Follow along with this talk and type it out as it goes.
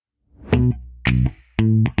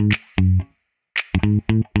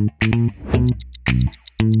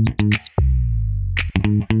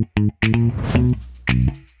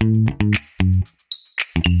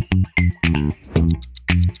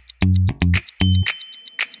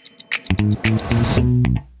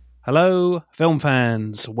Hello, film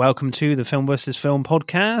fans. Welcome to the Film vs. Film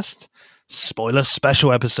podcast, spoiler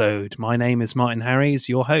special episode. My name is Martin Harries,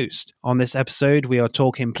 your host. On this episode, we are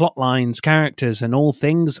talking plot lines, characters, and all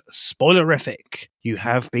things spoilerific. You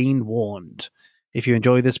have been warned. If you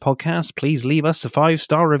enjoy this podcast, please leave us a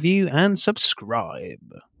 5-star review and subscribe.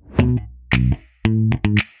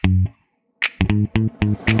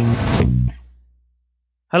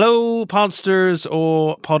 Hello, podsters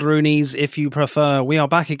or podroonies, if you prefer. We are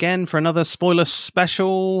back again for another spoiler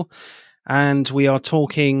special, and we are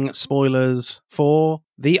talking spoilers for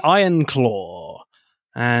The Iron Claw.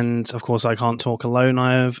 And, of course, I can't talk alone.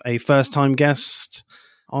 I have a first-time guest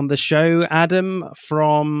on the show, Adam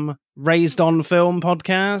from Raised on Film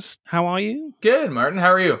podcast. How are you? Good, Martin.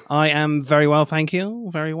 How are you? I am very well, thank you.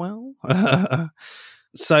 Very well.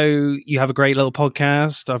 So you have a great little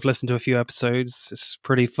podcast. I've listened to a few episodes. It's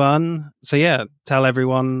pretty fun. So yeah, tell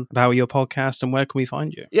everyone about your podcast and where can we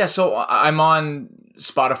find you? Yeah, so I'm on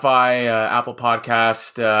Spotify, Apple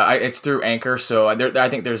Podcast. It's through Anchor, so I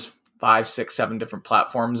think there's 5, 6, 7 different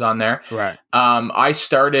platforms on there. Right. I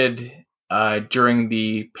started during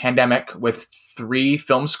the pandemic with 3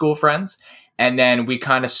 film school friends, and then we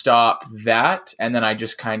kind of stopped that, and then I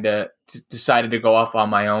just kind of decided to go off on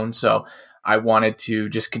my own. So I wanted to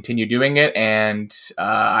just continue doing it, and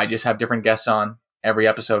I just have different guests on every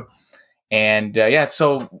episode. And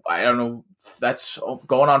so I don't know, that's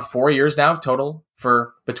going on 4 years now total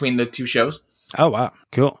for between the 2 shows. Oh, wow.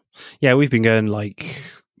 Cool. Yeah, we've been going like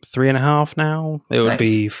 3.5 now. It would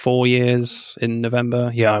be 4 years in November.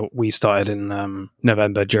 Yeah, we started in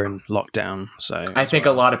November during lockdown. So I think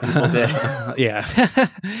a lot of people did. Yeah.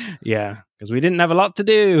 Yeah, because we didn't have a lot to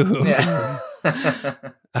do. Yeah.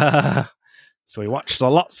 So we watched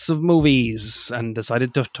lots of movies and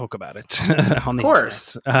decided to talk about it on the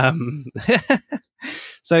course.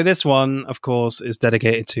 So this one, of course, is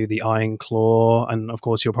dedicated to The Iron Claw. And of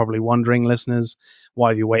course, you're probably wondering, listeners,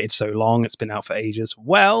 why have you waited so long? It's been out for ages.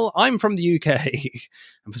 Well, I'm from the UK.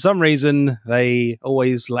 And for some reason, they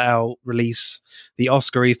always release the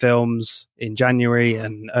Oscar-y films in January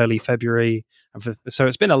and early February. So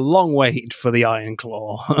it's been a long wait for The Iron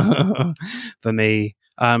Claw for me.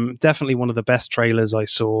 Definitely one of the best trailers I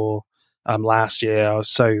saw last year. I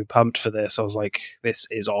was so pumped for this. I was like, this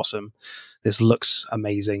is awesome. This looks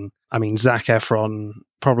amazing. I mean, Zac Efron,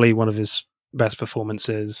 probably one of his best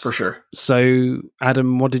performances. For sure. So,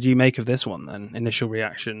 Adam, what did you make of this one then? Initial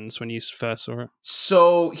reactions when you first saw it?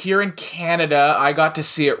 So, here in Canada, I got to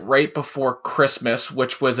see it right before Christmas,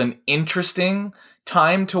 which was an interesting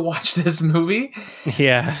time to watch this movie.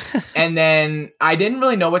 Yeah. And then I didn't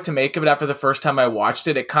really know what to make of it after the first time I watched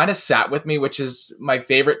it. It kind of sat with me, which is my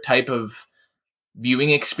favorite type of viewing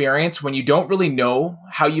experience, when you don't really know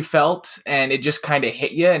how you felt and it just kind of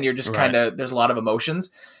hit you and you're just kind of, there's a lot of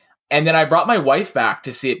emotions. And then I brought my wife back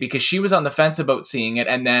to see it because she was on the fence about seeing it.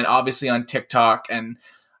 And then obviously on TikTok and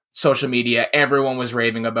social media, everyone was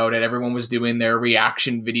raving about it. Everyone was doing their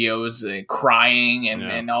reaction videos, crying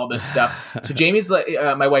and all this stuff. So Jamie's like,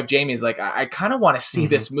 my wife Jamie's like, I kind of want to see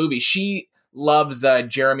this movie. She loves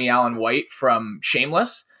Jeremy Allen White from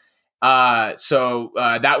Shameless. So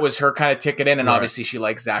that was her kind of ticket in, and obviously she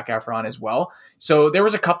likes Zac Efron as well. So there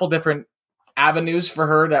was a couple different avenues for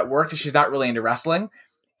her that worked. She's not really into wrestling.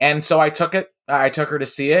 And so I took her to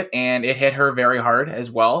see it, and it hit her very hard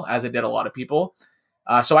as well, as it did a lot of people.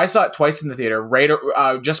 So I saw it twice in the theater,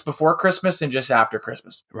 just before Christmas and just after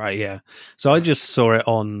Christmas. Right, yeah. So I just saw it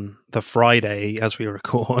on the Friday as we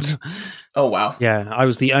record. Oh, wow. Yeah, I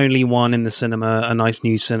was the only one in the cinema, a nice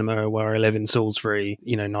new cinema where I live in Salisbury,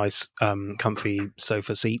 nice comfy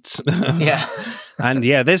sofa seats. Yeah. And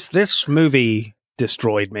yeah, this movie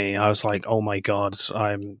destroyed me. I was like, oh my God,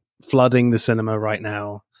 I'm flooding the cinema right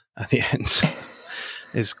now at the end.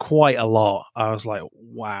 Is quite a lot. I was like,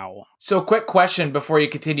 wow. So quick question before you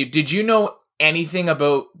continue. Did you know anything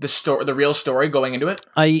about the real story going into it?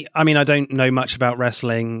 I mean, I don't know much about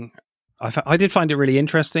wrestling. I did find it really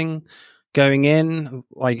interesting going in.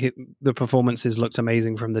 Like, the performances looked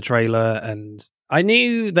amazing from the trailer, and I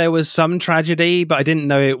knew there was some tragedy, but I didn't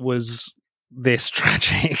know it was this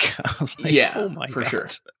tragic. I was like, oh my God. Sure.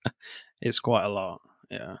 It's quite a lot.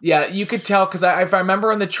 Yeah, you could tell because if I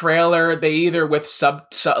remember in the trailer, they either with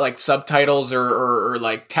subtitles or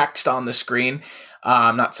like text on the screen,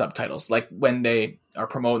 not subtitles, like when they are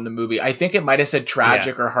promoting the movie. I think it might have said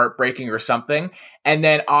tragic or heartbreaking or something. And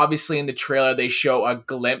then obviously in the trailer, they show a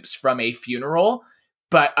glimpse from a funeral.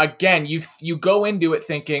 But again, you go into it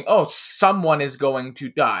thinking, oh, someone is going to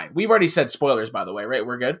die. We've already said spoilers, by the way, right?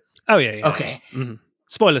 We're good? Oh, yeah. Okay. Mm-hmm.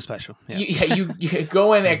 Spoiler special. Yeah. You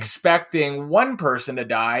go in expecting one person to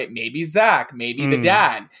die, maybe Zach, maybe the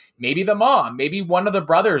dad, maybe the mom, maybe one of the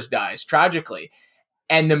brothers dies tragically.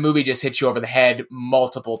 And the movie just hits you over the head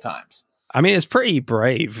multiple times. I mean, it's pretty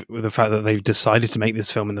brave with the fact that they've decided to make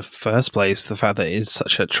this film in the first place. The fact that it is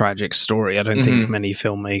such a tragic story. I don't think many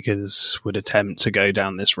filmmakers would attempt to go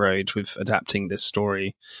down this road with adapting this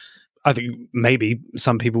story. I think maybe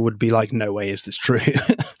some people would be like, no way is this true.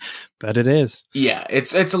 But it is. Yeah,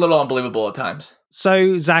 it's a little unbelievable at times.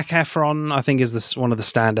 So Zac Efron, I think, is one of the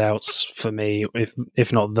standouts for me,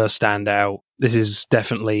 if not the standout. This is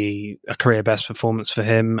definitely a career best performance for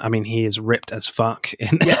him. I mean, he is ripped as fuck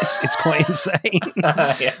in this. It's quite insane.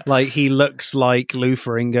 Yeah. Like, he looks like Lou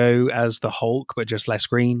Ferrigno as the Hulk, but just less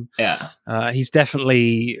green. Yeah. He's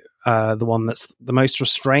definitely the one that's the most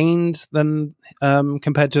restrained than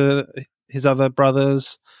compared to his other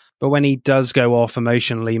brothers. But when he does go off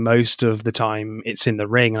emotionally, most of the time it's in the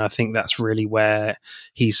ring. And I think that's really where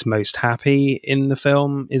he's most happy in the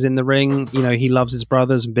film, is in the ring. You know, he loves his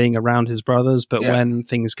brothers and being around his brothers. But when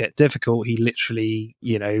things get difficult, he literally,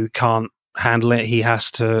 you know, can't handle it. He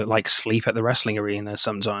has to like sleep at the wrestling arena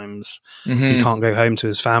sometimes. He can't go home to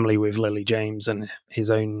his family with Lily James and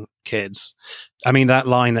his own kids. I mean, that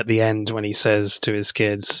line at the end when he says to his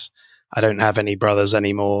kids, I don't have any brothers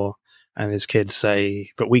anymore. And his kids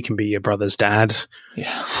say, but we can be your brother's dad.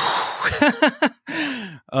 Yeah.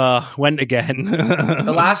 Went again.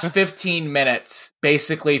 The last 15 minutes,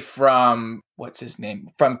 basically from, what's his name?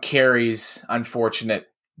 From Carrie's unfortunate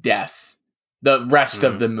death. The rest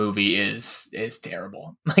of the movie is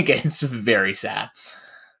terrible. Like, it's very sad.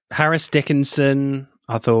 Harris Dickinson,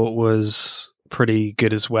 I thought, was pretty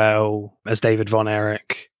good as well as David Von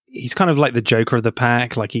Erich. He's kind of like the Joker of the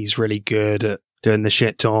pack. Like, he's really good at doing the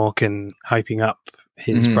shit talk and hyping up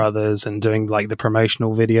his brothers and doing like the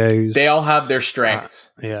promotional videos. They all have their strengths.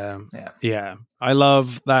 Yeah. I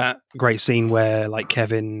love that great scene where like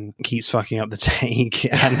Kevin keeps fucking up the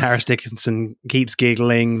take and Harris Dickinson keeps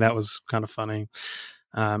giggling. That was kind of funny.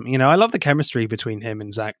 You know, I love the chemistry between him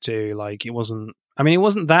and Zach too. Like, it wasn't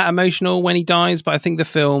that emotional when he dies, but I think the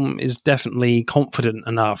film is definitely confident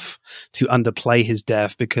enough to underplay his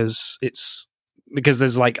death because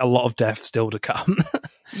there's like a lot of death still to come.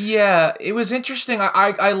 Yeah, it was interesting.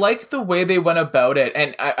 I liked the way they went about it.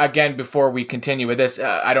 And again, before we continue with this,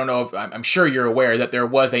 I don't know if I'm sure you're aware that there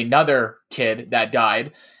was another kid that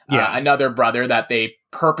died. Another brother that they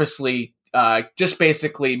purposely just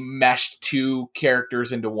basically meshed two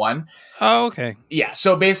characters into one. Oh, okay. Yeah.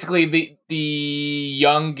 So basically the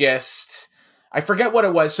youngest, I forget what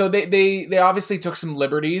it was. So they obviously took some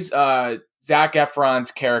liberties. Zac Efron's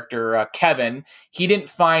character, Kevin, he didn't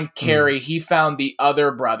find Carrie. He found the other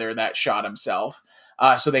brother that shot himself.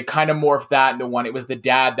 So they kind of morphed that into one. It was the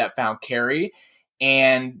dad that found Carrie.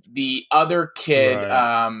 And the other kid,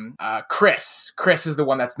 Chris is the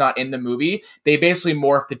one that's not in the movie. They basically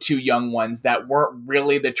morphed the two young ones that weren't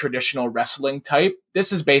really the traditional wrestling type.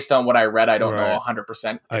 This is based on what I read. I don't know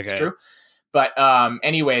 100% if it's true. But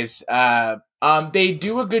anyways, they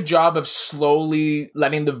do a good job of slowly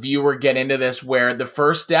letting the viewer get into this, where the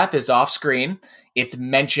first death is off screen. It's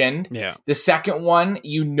mentioned. Yeah. The second one,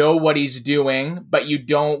 you know what he's doing, but you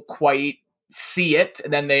don't quite see it.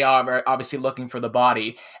 And then they are obviously looking for the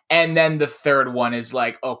body. And then the third one is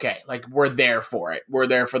like, okay, like, we're there for it. We're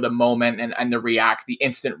there for the moment and the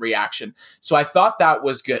instant reaction. So I thought that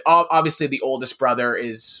was good. Obviously, the oldest brother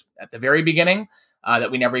is at the very beginning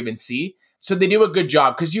that we never even see. So they do a good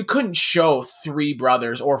job, because you couldn't show 3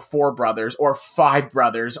 brothers or 4 brothers or 5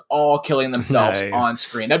 brothers all killing themselves on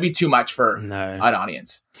screen. That'd be too much for an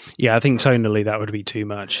audience. Yeah, I think tonally that would be too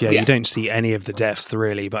much. Yeah, you don't see any of the deaths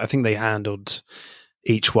really, but I think they handled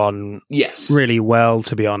each one really well,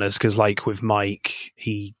 to be honest, because like with Mike,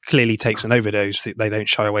 he clearly takes an overdose. They don't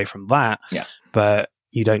shy away from that. Yeah. But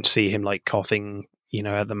you don't see him like coughing, you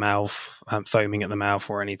know, at the mouth, foaming at the mouth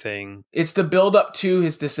or anything. It's the build up to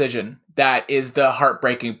his decision that is the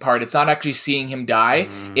heartbreaking part. It's not actually seeing him die.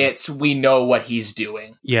 It's, we know what he's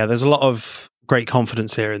doing. Yeah, there's a lot of great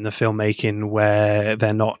confidence here in the filmmaking where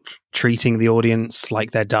they're not treating the audience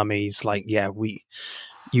like they're dummies. Like,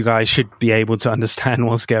 you guys should be able to understand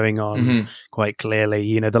what's going on quite clearly.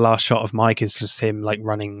 You know, the last shot of Mike is just him like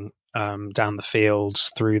running down the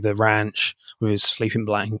fields through the ranch with his sleeping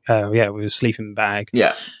bag.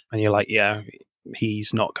 Yeah. And you're like,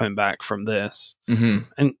 he's not coming back from this.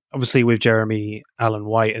 And obviously with Jeremy Allen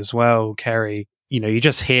White as well, Carrie, you know, you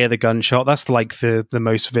just hear the gunshot. That's like the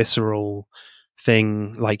most visceral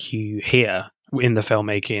thing like you hear in the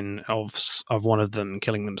filmmaking of one of them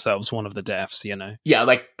killing themselves, one of the deaths, you know. Yeah,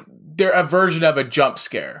 like they're a version of a jump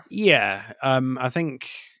scare. Yeah, I think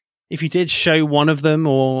if you did show one of them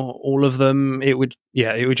or all of them, it would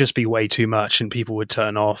just be way too much and people would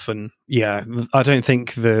turn off. And yeah, I don't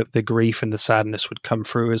think the grief and the sadness would come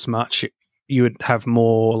through as much. You would have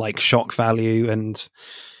more like shock value, and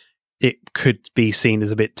it could be seen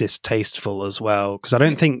as a bit distasteful as well. Because I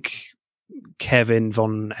don't think Kevin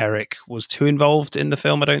Von Erich was too involved in the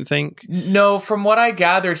film, I don't think. No, from what I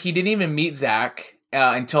gathered, he didn't even meet Zach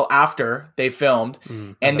until after they filmed.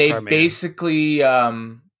 And they premiere. Basically...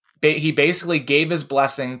 he basically gave his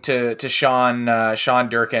blessing to Sean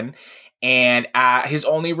Durkin, and his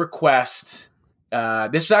only request.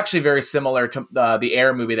 This was actually very similar to the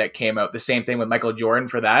Air movie that came out. The same thing with Michael Jordan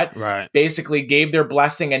for that. Right. Basically gave their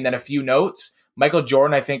blessing and then a few notes. Michael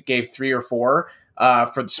Jordan, I think, gave 3 or 4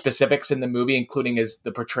 for the specifics in the movie, including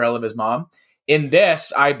the portrayal of his mom. In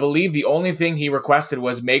this, I believe the only thing he requested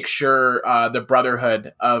was make sure the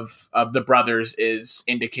brotherhood of the brothers is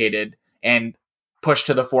indicated and pushed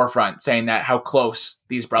to the forefront, saying that how close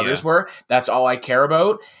these brothers were. That's all I care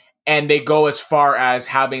about. And they go as far as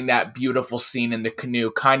having that beautiful scene in the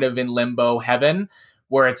canoe, kind of in limbo heaven,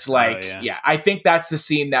 where it's like, I think that's the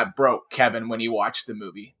scene that broke Kevin when he watched the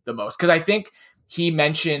movie the most. Because I think he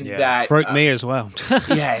mentioned that... Broke me as well.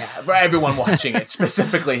 For everyone watching it,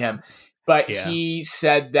 specifically him. But he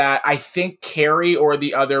said that I think Carrie or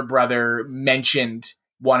the other brother mentioned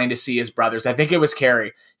wanting to see his brothers. I think it was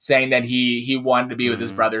Carrie saying that he wanted to be with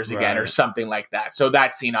his brothers again or something like that. So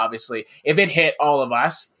that scene, obviously, if it hit all of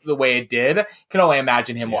us the way it did, can only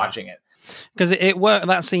imagine him watching it. Because it worked.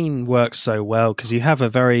 That scene works so well because you have a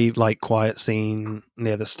very like quiet scene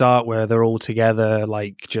near the start where they're all together,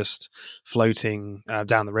 like just floating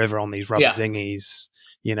down the river on these rubber dinghies,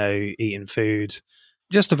 you know, eating food.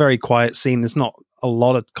 Just a very quiet scene. There's not a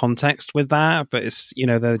lot of context with that, but it's, you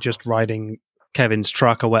know, they're just riding Kevin's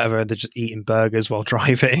truck or whatever, they're just eating burgers while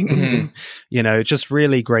driving. You know, just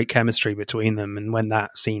really great chemistry between them. And when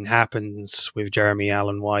that scene happens with Jeremy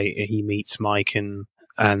Allen White, he meets Mike and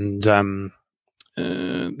the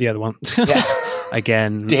other one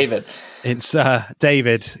again, David. It's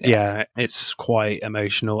David. Yeah, it's quite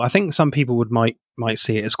emotional. I think some people might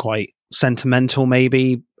see it as quite sentimental,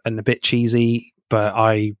 maybe, and a bit cheesy, but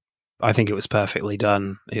I think it was perfectly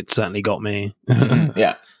done. It certainly got me.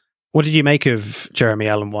 Yeah. What did you make of Jeremy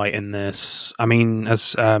Allen White in this? I mean,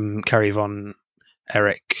 as Kerry Von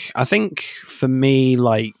Erich, I think for me,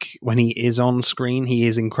 like when he is on screen, he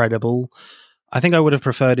is incredible. I think I would have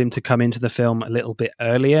preferred him to come into the film a little bit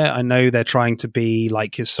earlier. I know they're trying to be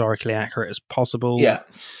like historically accurate as possible. Yeah.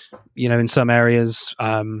 You know, in some areas,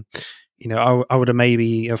 you know, I would have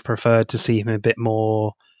maybe have preferred to see him a bit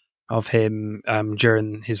more of him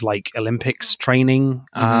during his like Olympics training,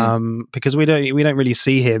 because we don't really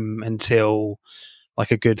see him until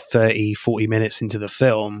like a good 30-40 minutes into the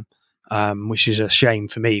film, which is a shame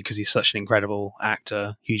for me because he's such an incredible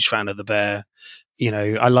actor. Huge fan of The Bear. You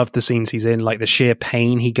know, I love the scenes he's in, like the sheer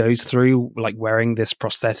pain he goes through, like wearing this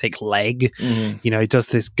prosthetic leg. You know, he does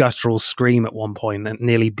this guttural scream at one point that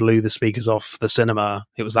nearly blew the speakers off the cinema.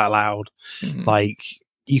 It was that loud. Like,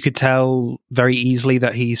 you could tell very easily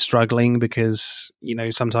that he's struggling because, you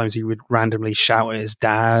know, sometimes he would randomly shout at his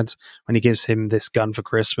dad when he gives him this gun for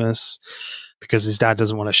Christmas because his dad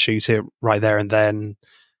doesn't want to shoot it right there and then.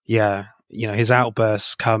 Yeah, you know, his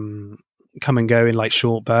outbursts come and go in like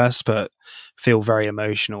short bursts, but feel very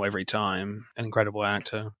emotional every time. An incredible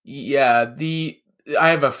actor. Yeah, I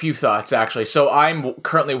have a few thoughts, actually. So I'm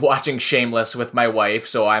currently watching Shameless with my wife,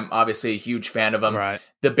 so I'm obviously a huge fan of him. Right.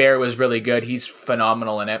 The Bear was really good. He's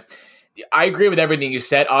phenomenal in it. I agree with everything you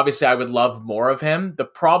said. Obviously, I would love more of him. The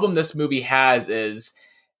problem this movie has is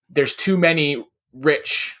there's too many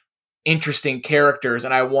rich, interesting characters,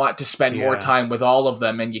 and I want to spend more time with all of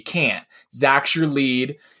them, and you can't. Zach's your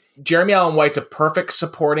lead. Jeremy Allen White's a perfect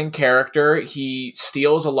supporting character. He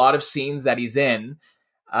steals a lot of scenes that he's in.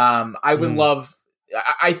 I would love...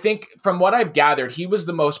 I think from what I've gathered, he was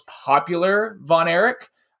the most popular Von Erich,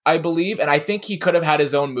 I believe. And I think he could have had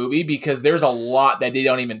his own movie because there's a lot that they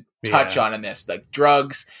don't even touch on in this, like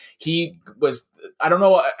drugs. He was, I don't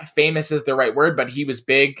know what famous is the right word, but he was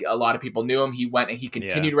big. A lot of people knew him. He went and he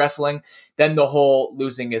continued wrestling. Then the whole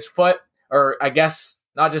losing his foot, or I guess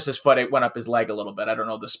not just his foot, it went up his leg a little bit. I don't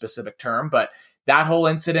know the specific term, but that whole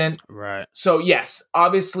incident. Right. So yes,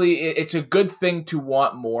 obviously it's a good thing to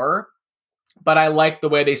want more. But I like the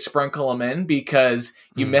way they sprinkle him in because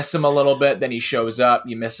you miss him a little bit, then he shows up,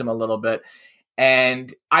 you miss him a little bit.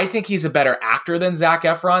 And I think he's a better actor than Zac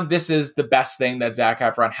Efron. This is the best thing that Zac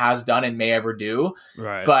Efron has done and may ever do.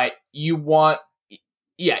 Right. But you want,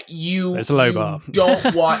 it's a low bar.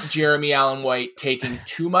 don't want Jeremy Allen White taking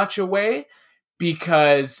too much away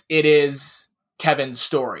because it is Kevin's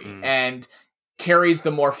story and Carrie's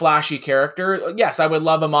the more flashy character. Yes, I would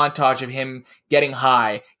love a montage of him getting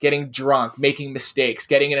high, getting drunk, making mistakes,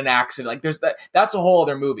 getting in an accident. Like there's that's a whole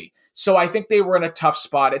other movie. So I think they were in a tough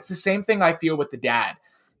spot. It's the same thing I feel with the dad.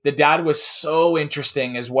 The dad was so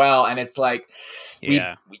interesting as well. And it's like,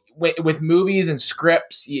 with movies and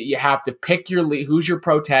scripts, you have to pick your lead, who's your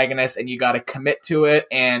protagonist, and you got to commit to it.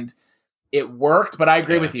 And it worked, but I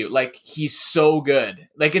agree with you. Like he's so good.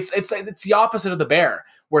 Like it's the opposite of The Bear,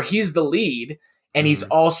 where he's the lead and he's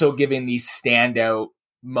also giving these standout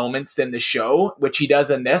moments in the show, which he does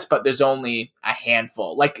in this, but there's only a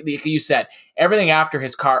handful. Like you said, everything after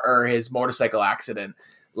his car or his motorcycle accident,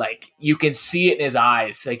 like you can see it in his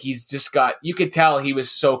eyes. Like he's just you could tell he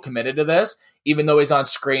was so committed to this, even though he's on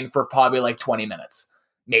screen for probably like 20 minutes.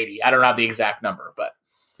 Maybe. I don't have the exact number, but.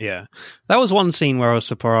 Yeah. That was one scene where I was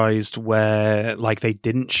surprised where like they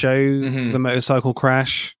didn't show the motorcycle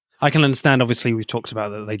crash. I can understand, obviously, we've talked about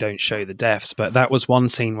that they don't show the deaths, but that was one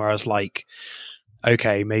scene where I was like,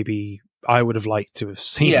 okay, maybe I would have liked to have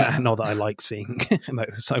seen that. Not that I like seeing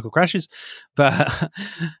motorcycle crashes, but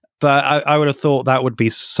I would have thought that would be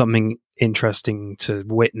something interesting to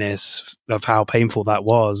witness of how painful that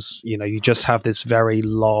was. You know, you just have this very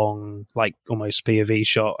long, like almost POV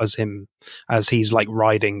shot as he's like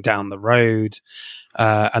riding down the road,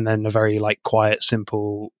 and then a very like quiet,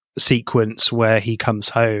 simple sequence where he comes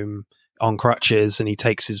home on crutches and he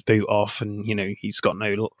takes his boot off and, you know, he's got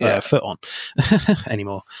no foot on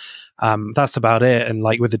anymore. That's about it. And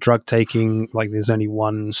like with the drug taking, like there's only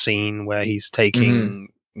one scene where he's taking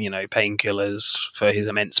you know, painkillers for his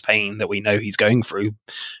immense pain that we know he's going through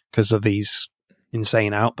because of these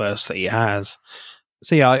insane outbursts that he has.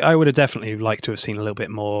 So yeah, I would have definitely liked to have seen a little bit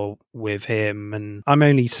more with him. And I'm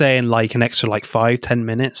only saying like an extra like 5-10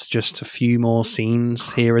 minutes, just a few more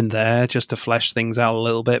scenes here and there, just to flesh things out a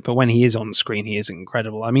little bit. But when he is on screen, he is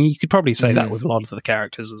incredible. I mean, you could probably say that with a lot of the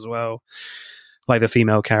characters as well. Like the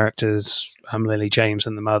female characters, Lily James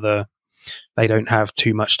and the mother, they don't have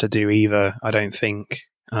too much to do either, I don't think.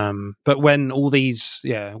 But when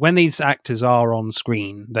when these actors are on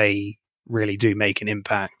screen, they really do make an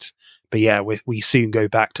impact. But yeah, we soon go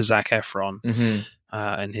back to Zac Efron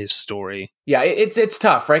and his story. Yeah, it's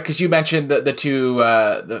tough, right? Because you mentioned the two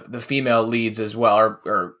the female leads as well,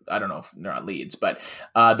 or I don't know if they're not leads, but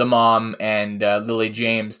the mom and Lily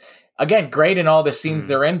James. Again, great in all the scenes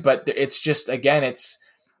they're in, but it's just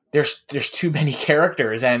there's too many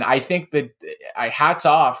characters, and I think that hats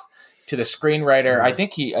off to the screenwriter. I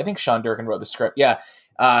think Sean Durkin wrote the script. Yeah,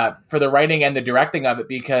 for the writing and the directing of it,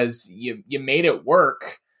 because you made it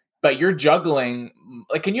work. But you're juggling,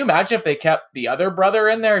 like, can you imagine if they kept the other brother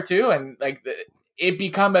in there too? And like it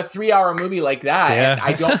become a 3-hour movie like that. Yeah. And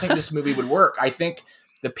I don't think this movie would work. I think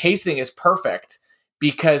the pacing is perfect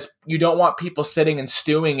because you don't want people sitting and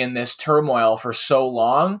stewing in this turmoil for so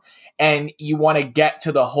long. And you want to get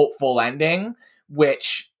to the hopeful ending,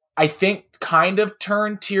 which I think kind of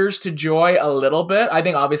turned tears to joy a little bit. I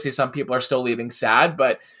think obviously some people are still leaving sad,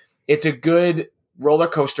 but it's a good roller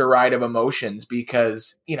coaster ride of emotions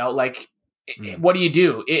because, you know, like, what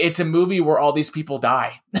do? It's a movie where all these people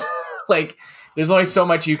die. Like, there's only so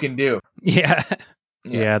much you can do. Yeah.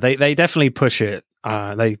 They definitely push it.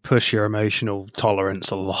 They push your emotional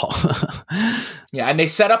tolerance a lot. Yeah, and they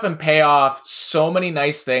set up and pay off so many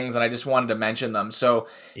nice things, and I just wanted to mention them. So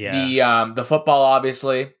the football,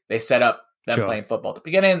 obviously, they set up them playing football at the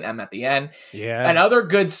beginning and at the end. Yeah. Another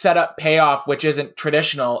good setup payoff, which isn't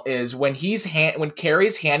traditional, is when when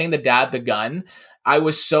Carrie's handing the dad the gun. I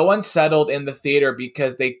was so unsettled in the theater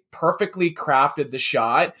because they perfectly crafted the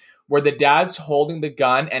shot where the dad's holding the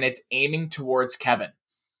gun and it's aiming towards Kevin.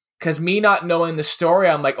 Because me not knowing the story,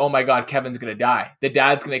 I'm like, oh my God, Kevin's going to die. The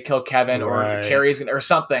dad's going to kill Kevin or Carrie's going to, or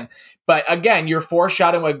something. But again, you're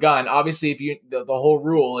foreshadowing a gun. Obviously, if the whole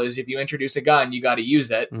rule is if you introduce a gun, you got to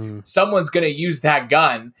use it. Someone's going to use that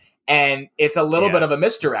gun. And it's a little bit of a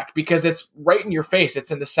misdirect because it's right in your face.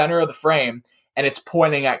 It's in the center of the frame and it's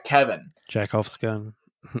pointing at Kevin. Chekhov's gun.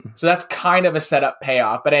 So that's kind of a setup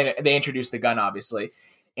payoff. But they introduced the gun, obviously.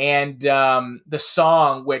 And the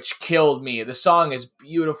song, which killed me, the song is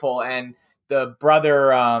beautiful. And the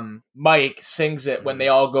brother, Mike, sings it when they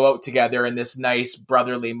all go out together in this nice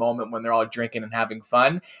brotherly moment when they're all drinking and having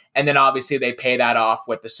fun. And then obviously they pay that off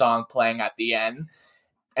with the song playing at the end.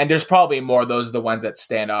 And there's probably more. Those are the ones that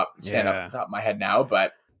stand up at the top of my head now.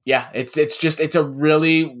 But yeah, it's a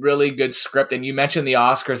really, really good script. And you mentioned the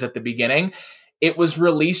Oscars at the beginning. It was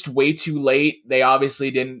released way too late. They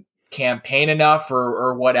obviously didn't campaign enough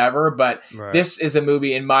or whatever, but Right. this is a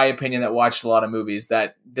movie, in my opinion, that watched a lot of movies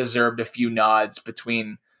that deserved a few nods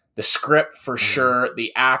between the script for sure,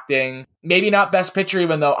 the acting, maybe not Best Picture,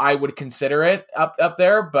 even though I would consider it up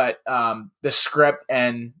there, but the script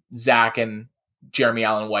and Zach and Jeremy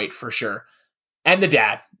Allen White for sure. And the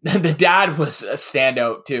dad. The dad was a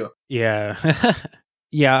standout too. Yeah.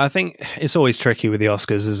 Yeah, I think it's always tricky with the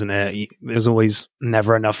Oscars, isn't it? There's always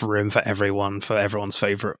never enough room for everyone's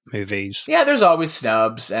favorite movies. Yeah, there's always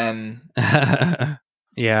snubs and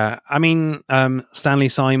yeah, I mean, Stanley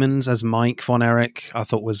Simons as Mike Von Erich, I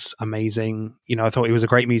thought was amazing. You know, I thought he was a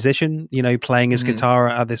great musician. You know, playing his guitar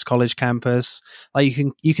at this college campus. Like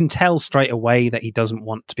you can tell straight away that he doesn't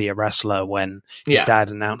want to be a wrestler when his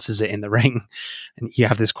dad announces it in the ring, and you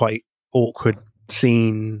have this quite awkward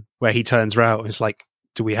scene where he turns around and it's like,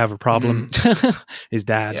 do we have a problem? His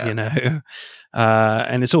dad, you know,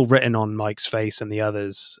 and it's all written on Mike's face and the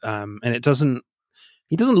others, and he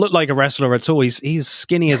doesn't look like a wrestler at all. He's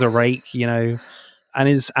skinny as a rake, you know, and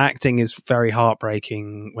his acting is very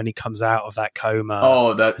heartbreaking when he comes out of that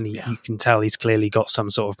coma. And you can tell he's clearly got some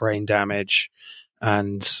sort of brain damage,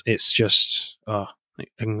 and it's just an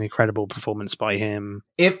incredible performance by him.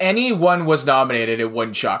 If anyone was nominated, it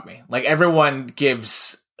wouldn't shock me. Like, everyone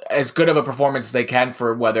gives as good of a performance as they can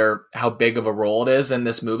for how big of a role it is in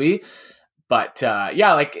this movie. But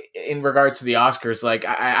like in regards to the Oscars, like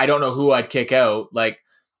I don't know who I'd kick out. Like,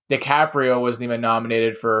 DiCaprio wasn't even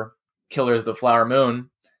nominated for Killers of the Flower Moon.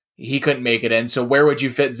 He couldn't make it in. So where would you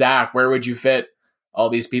fit Zach? Where would you fit all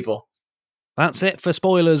these people? That's it for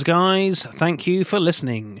spoilers, guys. Thank you for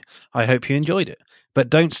listening. I hope you enjoyed it. But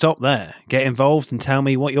don't stop there. Get involved and tell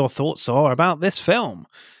me what your thoughts are about this film.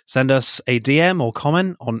 Send us a DM or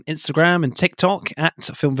comment on Instagram and TikTok at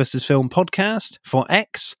Film vs. Film Podcast, for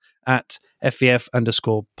X at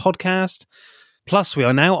FVF_podcast. Plus, we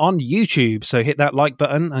are now on YouTube, so hit that like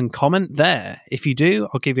button and comment there. If you do,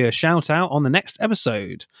 I'll give you a shout out on the next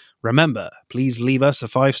episode. Remember, please leave us a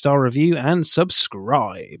 5-star review and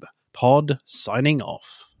subscribe. Pod signing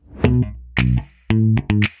off.